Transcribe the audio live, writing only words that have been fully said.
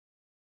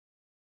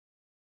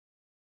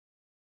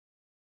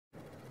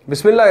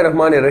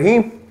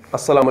Bismillahirrahmanirrahim.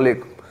 Assalamu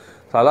alaikum.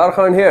 Salaar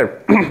Khan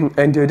here,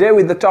 and today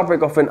with the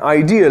topic of an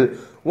ideal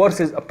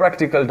versus a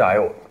practical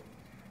diode.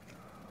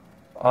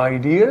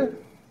 Ideal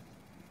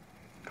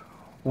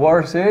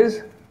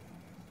versus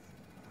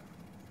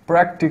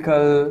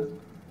practical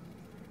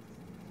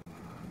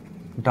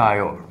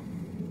diode.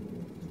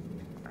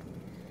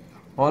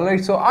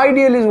 Alright, so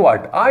ideal is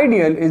what?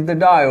 Ideal is the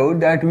diode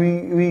that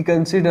we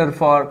consider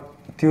for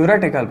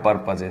theoretical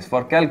purposes,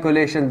 for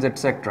calculations,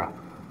 etc.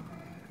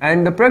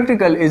 And the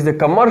practical is the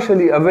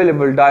commercially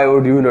available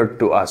diode unit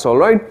to us.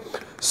 Alright,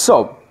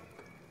 so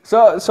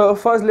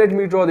first let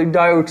me draw the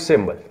diode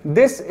symbol.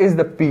 This is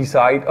the P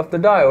side of the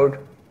diode,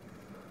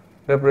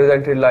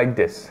 represented like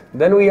this.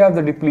 Then we have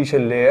the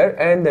depletion layer,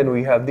 and then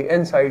we have the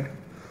N side.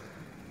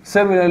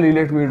 Similarly,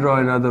 let me draw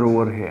another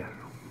over here.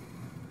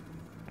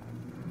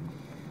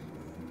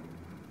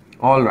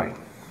 Alright,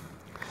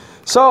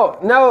 so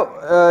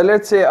now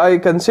let's say I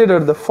consider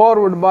the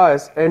forward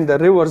bias and the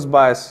reverse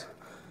bias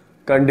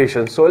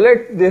condition. So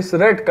let this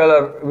red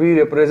color be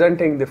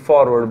representing the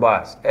forward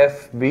bias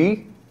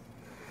FB,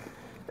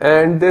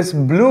 and this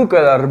blue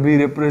color be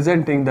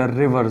representing the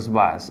reverse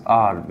bias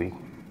RB.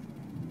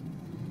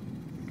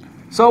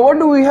 So what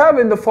do we have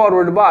in the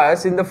forward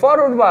bias? In the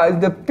forward bias,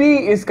 the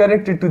P is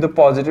connected to the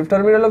positive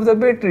terminal of the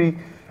battery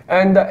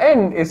and the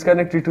N is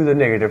connected to the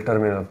negative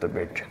terminal of the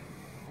battery.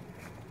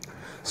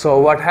 So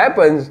what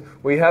happens?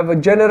 We have a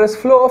generous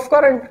flow of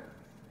current.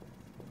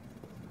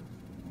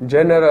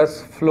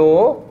 Generous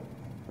flow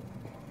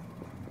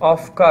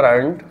of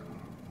current,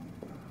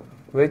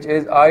 which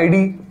is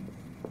ID,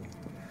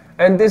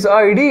 and this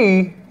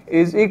ID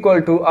is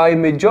equal to I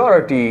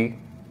majority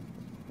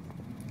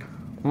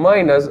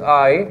minus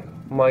I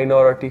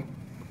minority,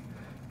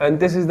 and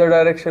this is the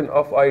direction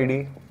of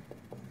ID.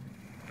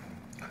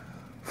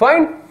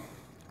 Fine.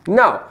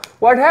 Now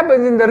what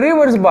happens in the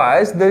reverse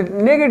bias? The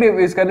negative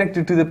is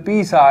connected to the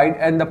P side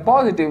and the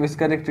positive is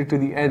connected to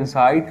the N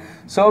side.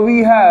 So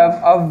we have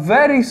a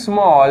very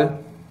small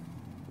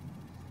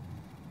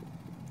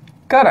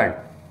current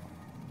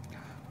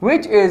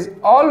which is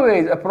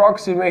always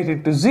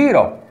approximated to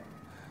 0.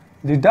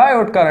 The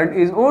diode current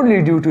is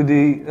only due to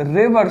the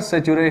reverse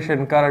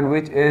saturation current,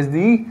 which is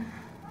the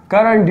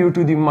current due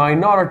to the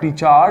minority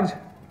charge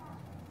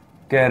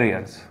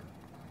carriers.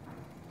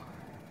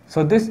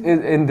 So this is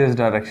in this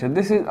direction.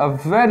 This is a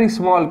very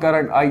small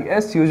current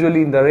IS,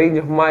 usually in the range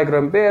of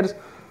microamperes,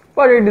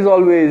 but it is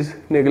always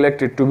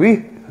neglected to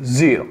be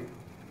 0.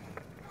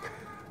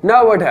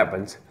 Now what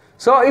happens?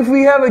 So if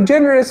we have a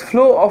generous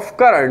flow of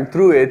current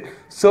through it,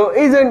 so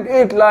isn't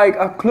it like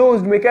a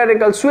closed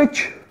mechanical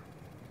switch?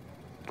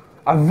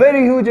 A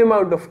very huge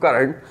amount of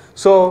current.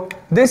 So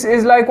this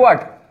is like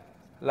what?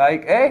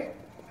 Like a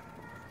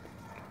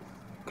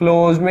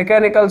closed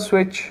mechanical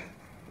switch.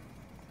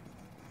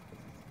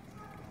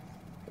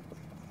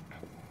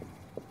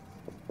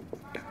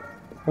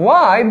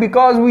 Why?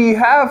 Because we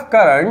have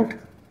current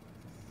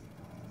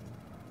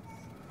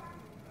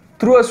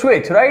through a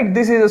switch, right?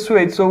 This is a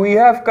switch, so we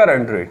have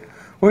current through it.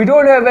 We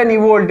don't have any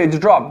voltage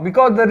drop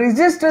because the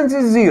resistance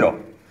is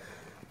 0.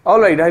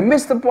 Alright, I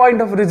missed the point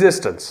of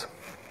resistance.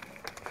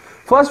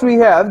 First we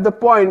have the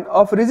point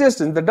of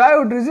resistance. The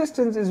diode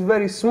resistance is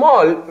very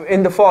small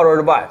in the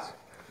forward bias.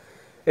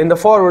 In the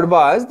forward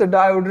bias, the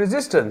diode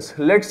resistance,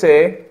 let's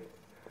say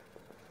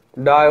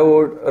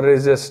diode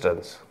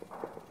resistance,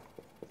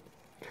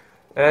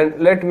 and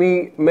let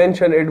me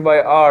mention it by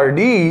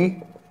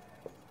RD,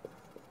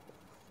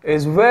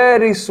 is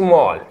very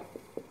small.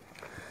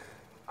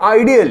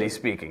 Ideally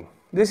speaking,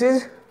 this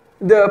is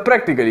the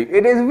practically,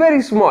 it is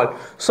very small.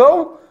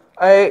 So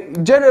a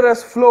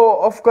generous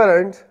flow of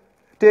current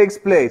takes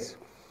place.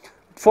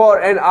 For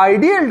an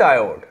ideal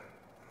diode,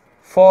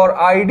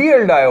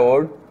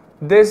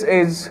 this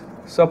is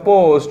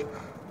supposed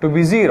to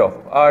be 0.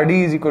 RD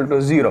is equal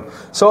to 0.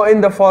 So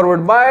in the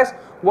forward bias,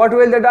 what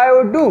will the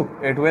diode do?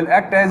 It will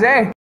act as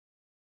a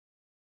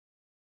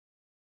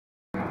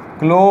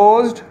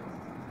closed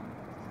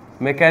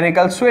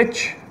mechanical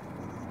switch.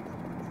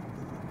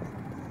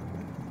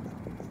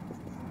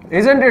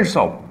 Isn't it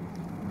so?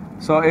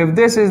 So if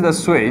this is the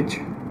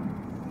switch,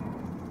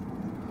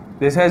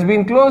 this has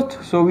been closed,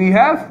 so we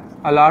have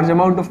a large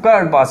amount of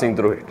current passing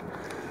through it.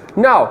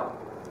 Now,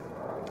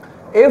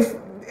 if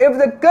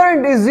the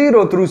current is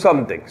 0 through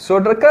something, so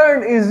the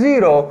current is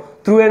 0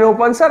 through an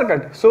open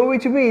circuit, so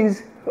which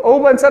means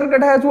open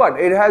circuit has what?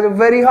 It has a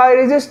very high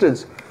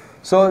resistance.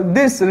 So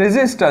this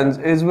resistance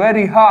is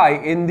very high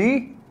in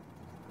the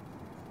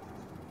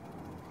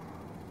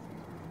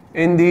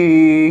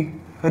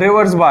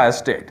reverse bias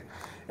state,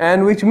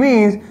 and which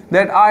means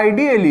that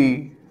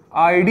ideally,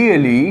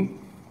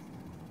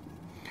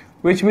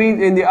 which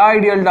means in the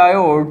ideal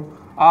diode,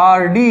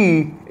 RD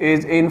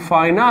is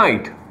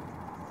infinite.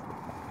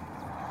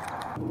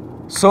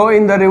 So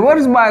in the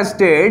reverse bias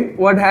state,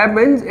 what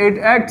happens? It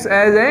acts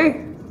as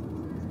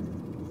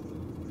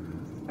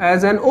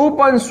an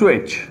open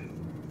switch.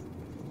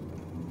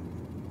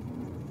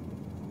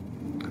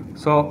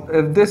 So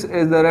if this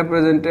is the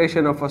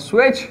representation of a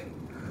switch,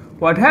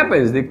 what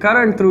happens? The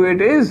current through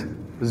it is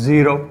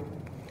 0.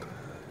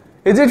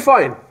 Is it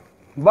fine?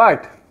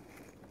 But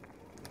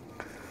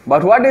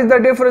what is the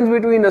difference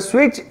between a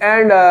switch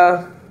and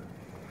a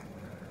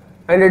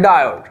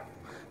diode?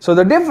 So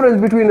the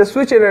difference between a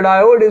switch and a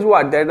diode is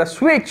what? That a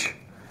switch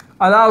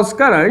allows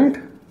current.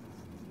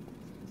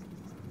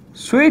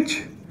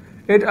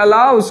 It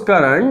allows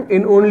current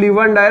in only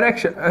one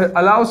direction,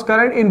 allows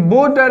current in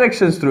both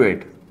directions through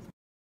it.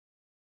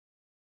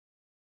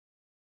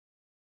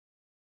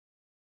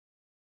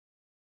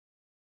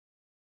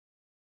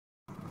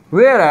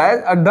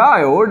 Whereas a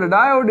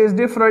diode is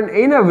different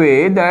in a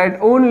way that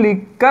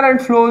only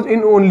current flows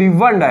in only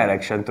one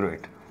direction through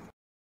it.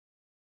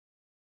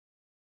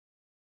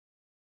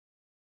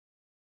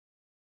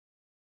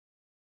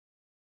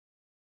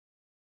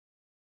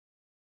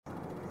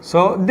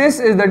 So this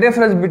is the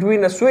difference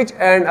between a switch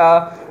and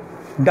a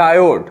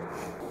diode.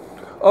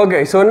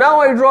 Okay, so now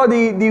I draw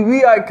the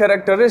VI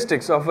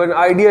characteristics of an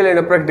ideal and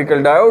a practical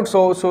diode.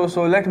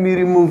 So let me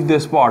remove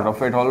this part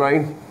of it,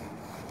 alright?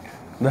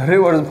 The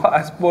reverse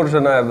bias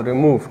portion I have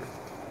removed.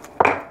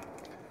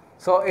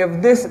 So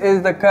if this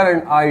is the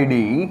current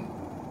ID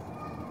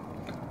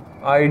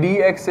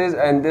axis,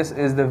 and this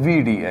is the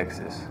VD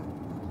axis.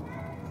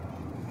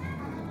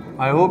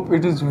 I hope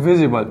it is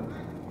visible.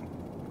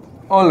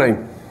 Alright.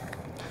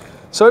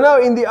 So now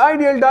in the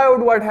ideal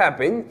diode what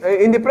happened?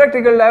 In the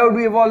practical diode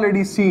we have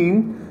already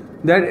seen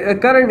that a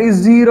current is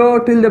 0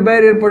 till the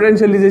barrier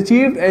potential is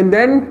achieved, and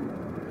then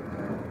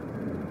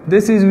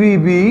this is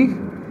VB,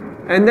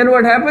 and then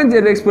what happens?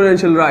 An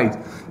exponential rise.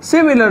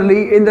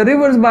 Similarly, in the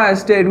reverse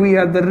bias state we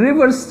have the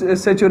reverse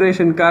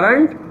saturation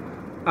current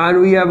and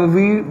we have a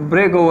V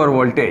breakover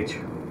voltage,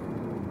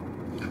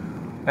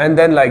 and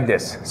then like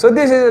this. So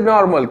this is a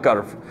normal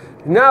curve.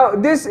 Now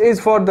this is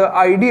for the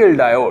ideal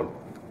diode.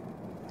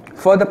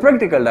 For the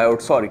practical diode,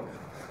 sorry.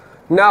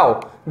 Now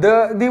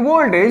the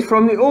voltage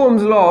from the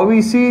Ohm's law, we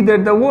see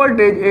that the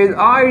voltage is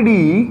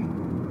ID,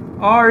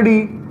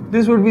 RD.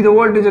 This would be the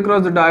voltage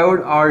across the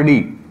diode,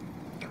 RD.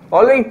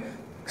 Alright.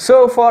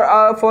 So for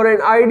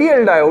an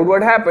ideal diode,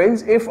 what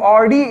happens if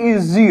RD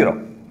is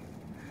 0?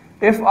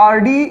 If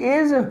RD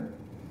is,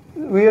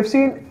 we have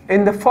seen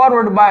in the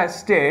forward bias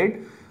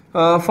state,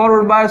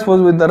 forward bias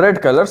was with the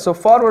red color. So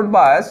forward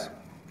bias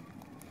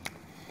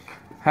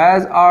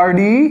has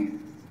RD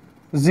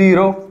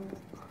 0.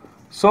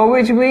 So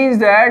which means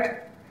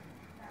that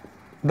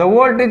the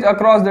voltage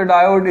across the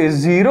diode is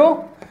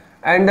 0,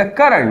 and the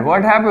current,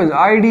 what happens?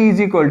 ID is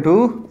equal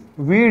to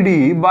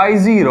VD by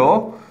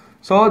 0.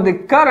 So the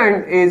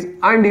current is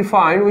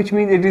undefined, which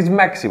means it is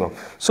maximum.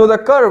 So the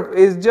curve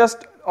is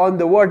just on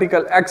the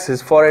vertical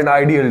axis for an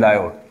ideal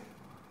diode.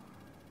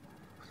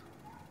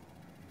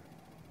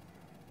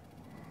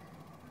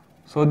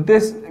 So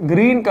this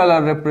green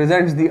color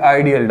represents the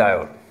ideal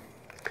diode.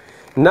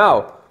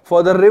 Now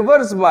for the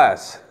reverse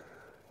bias,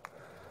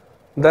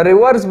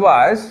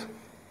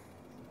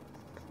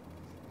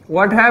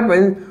 what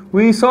happened?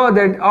 We saw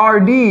that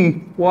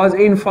RD was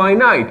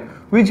infinite,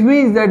 which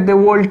means that the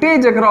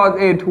voltage across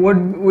it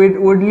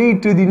would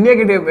lead to the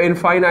negative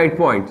infinite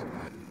point.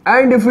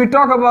 And if we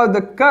talk about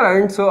the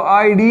current, so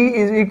ID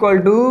is equal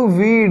to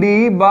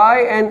VD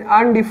by an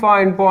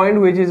undefined point,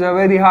 which is a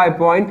very high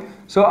point.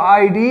 So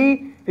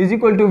ID is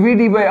equal to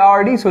VD by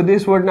RD, so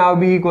this would now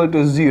be equal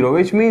to 0,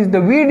 which means the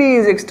VD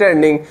is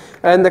extending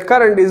and the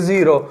current is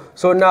 0.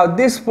 So now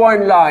this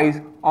point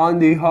lies on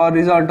the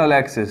horizontal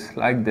axis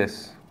like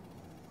this.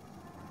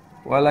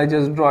 Well, I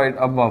just draw it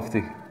above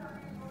the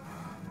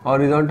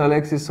horizontal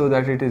axis so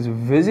that it is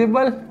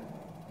visible.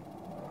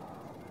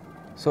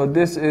 So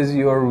this is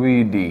your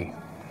VD.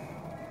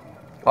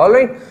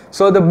 Alright,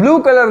 so the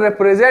blue color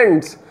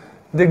represents,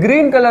 the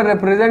green color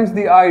represents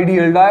the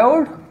ideal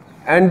diode,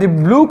 and the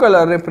blue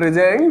color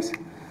represents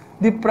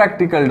the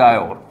practical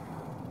diode.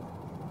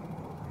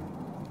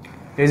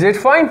 Is it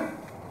fine?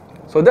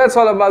 So that's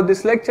all about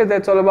this lecture.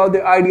 That's all about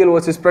the ideal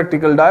versus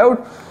practical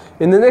diode.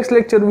 In the next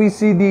lecture we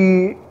see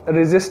the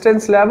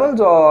resistance levels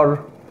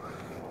or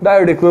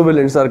diode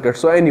equivalent circuit,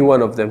 so any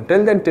one of them.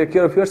 Till then, take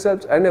care of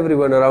yourselves and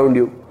everyone around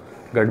you.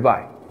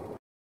 Goodbye.